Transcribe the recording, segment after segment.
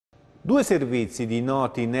Due servizi di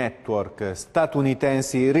noti network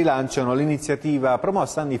statunitensi rilanciano l'iniziativa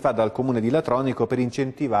promossa anni fa dal comune di Latronico per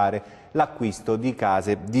incentivare l'acquisto di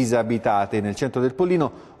case disabitate. Nel centro del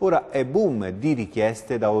Pollino ora è boom di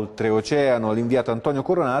richieste da oltreoceano. L'inviato Antonio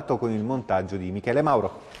Coronato con il montaggio di Michele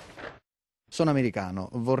Mauro. Sono americano,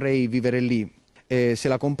 vorrei vivere lì. Se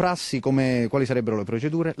la comprassi, quali sarebbero le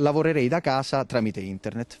procedure? Lavorerei da casa tramite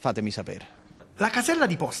internet, fatemi sapere. La casella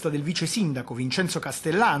di posta del vice sindaco Vincenzo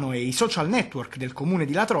Castellano e i social network del comune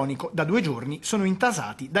di Latronico da 2 giorni sono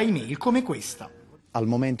intasati da email come questa. Al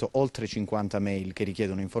momento oltre 50 mail che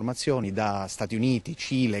richiedono informazioni da Stati Uniti,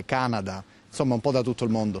 Cile, Canada, insomma un po' da tutto il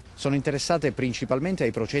mondo. Sono interessate principalmente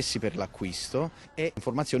ai processi per l'acquisto e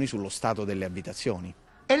informazioni sullo stato delle abitazioni.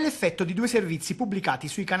 È l'effetto di 2 servizi pubblicati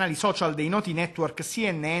sui canali social dei noti network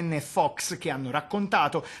CNN e Fox che hanno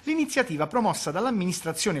raccontato l'iniziativa promossa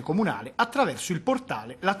dall'amministrazione comunale attraverso il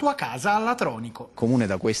portale La Tua Casa a Latronico. Il comune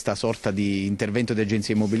da questa sorta di intervento di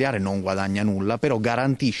agenzia immobiliare non guadagna nulla, però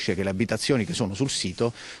garantisce che le abitazioni che sono sul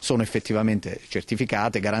sito sono effettivamente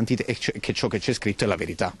certificate, garantite e che ciò che c'è scritto è la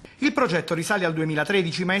verità. Il progetto risale al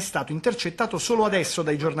 2013 ma è stato intercettato solo adesso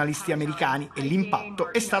dai giornalisti americani e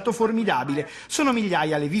l'impatto è stato formidabile. Sono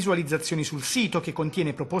migliaia le visualizzazioni sul sito che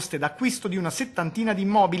contiene proposte d'acquisto di una 70ina di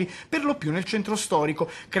immobili, per lo più nel centro storico.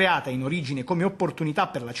 Creata in origine come opportunità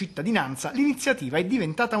per la cittadinanza, l'iniziativa è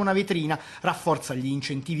diventata una vetrina, rafforza gli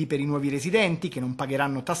incentivi per i nuovi residenti che non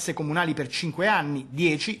pagheranno tasse comunali per 5 anni,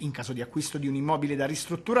 10 in caso di acquisto di un immobile da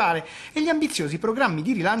ristrutturare, e gli ambiziosi programmi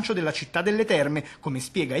di rilancio della città delle terme, come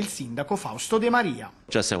spiega il sindaco Fausto De Maria.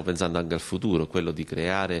 Già stiamo pensando anche al futuro, quello di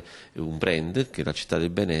creare un brand che è la città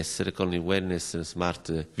del benessere con il Wellness Smart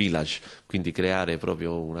Village, quindi creare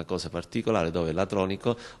proprio una cosa particolare dove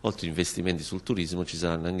Latronico, oltre agli investimenti sul turismo, ci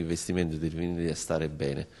saranno anche investimenti per venire a stare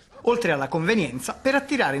bene. Oltre alla convenienza, per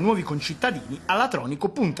attirare nuovi concittadini, a Latronico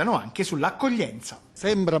puntano anche sull'accoglienza.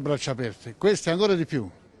 Sembra a braccia aperte, questo è ancora di più.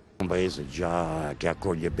 Un paese già che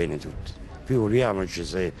accoglie bene tutti, figuriamoci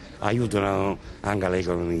se aiutano anche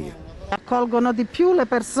l'economia. Accolgono di più le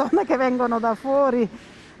persone che vengono da fuori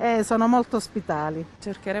e sono molto ospitali.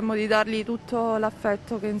 Cercheremo di dargli tutto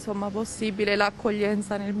l'affetto che possibile,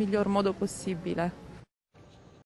 l'accoglienza nel miglior modo possibile.